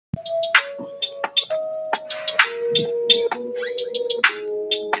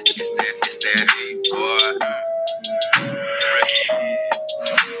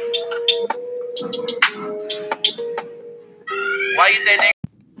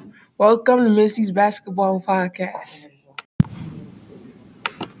Welcome to Missy's Basketball Podcast.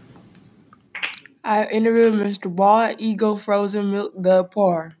 I interviewed Mr. Ball at Eagle Frozen Milk the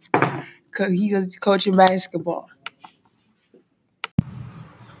Par because he was coaching basketball.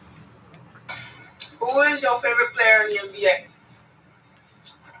 Who is your favorite player in the NBA?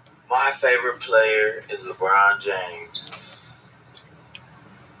 My favorite player is LeBron James.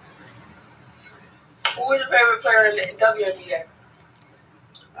 Who is your favorite player in the WNBA?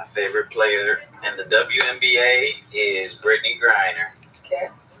 My favorite player in the WNBA is Brittany Griner. Okay.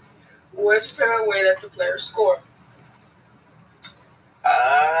 What is your favorite way that the players score?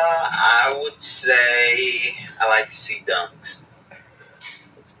 I would say I like to see dunks.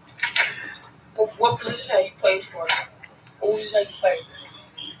 What position have you played for? What position have you played?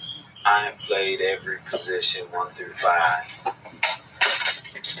 I have played every position 1 through 5.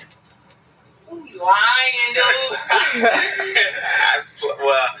 You lying, dude.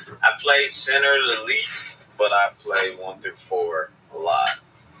 I played center the least, but I played 1 through 4 a lot.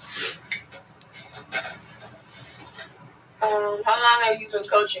 How long have you been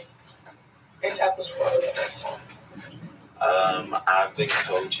coaching in Apples World? I've been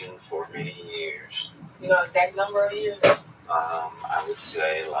coaching for many years. You know exact number of years? I would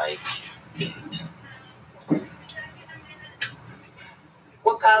say like 8.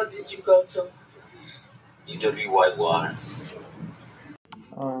 What college did you go to? UW Whitewater.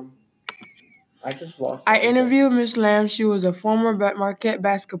 I just lost. I interviewed Miss Lamb. She was a former Marquette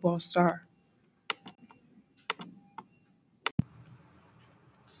basketball star.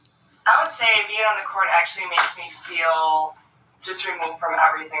 I would say being on the court actually makes me feel just removed from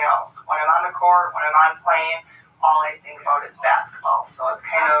everything else. When I'm on the court, when I'm on playing, all I think about is basketball. So it's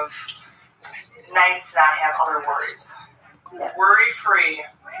kind of nice to not have other worries. Worry-free.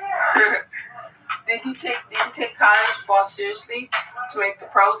 Did you take college ball seriously to make the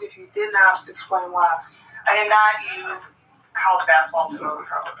pros? If you did not, explain why. I did not use college basketball to go to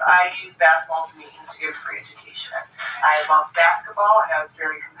pros. I used basketball as a means to get free education. I loved basketball, and I was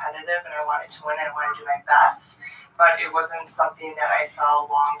very competitive, and I wanted to win, and I wanted to do my best. But it wasn't something that I saw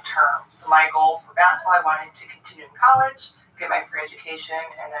long term. So my goal for basketball, I wanted to continue in college, get my free education,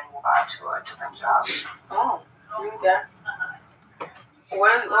 and then move on to a different job. Oh, okay.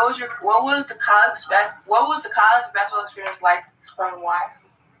 What was the college basketball experience like? Explain why.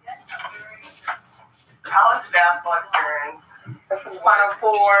 College basketball experience Final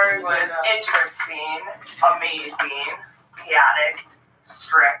Fours was interesting, amazing, chaotic,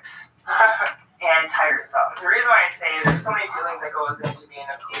 strict, and tiresome. The reason why I say there's so many feelings that goes into being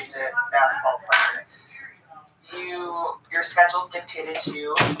a collegiate basketball player. Your schedule's dictated to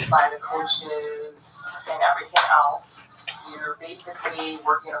you by the coaches and everything else. You're basically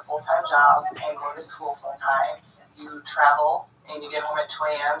working a full-time job and going to school full-time. You travel and you get home at 2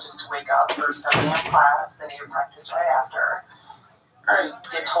 a.m. just to wake up for a 7 a.m. class, then you practice right after. You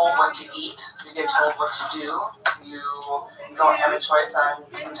get told what to eat, you get told what to do, you don't have a choice on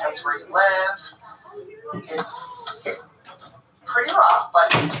sometimes where you live. It's pretty rough,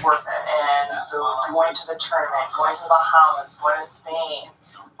 but it's worth it. And going to the tournament, going to the Bahamas, going to Spain,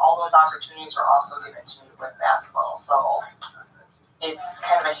 all those opportunities were also given to me with basketball. So it's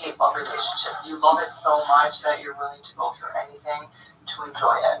kind of a hate-love relationship. You love it so much that you're willing to go through anything to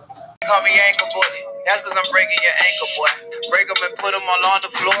enjoy it. They call me ankle bully. That's because I'm breaking your ankle, boy. Break them and put them all on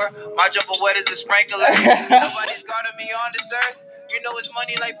the floor. My jumper wet as a sprinkler. Nobody's guarding me on this earth. You know it's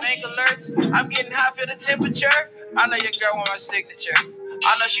money like bank alerts. I'm getting high for the temperature. I know your girl want my signature.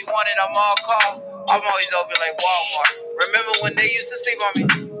 I know she wanted a mall call. I'm always open like Walmart. Remember when they used to sleep on me?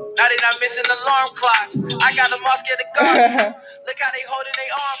 Now they not missing alarm clocks. I got them all scared to go. Look how they holding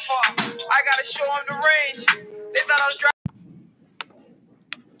their arm far. I gotta show them the range. They thought I was driving.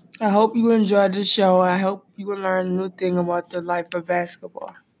 I hope you enjoyed the show. I hope you will learn a new thing about the life of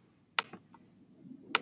basketball.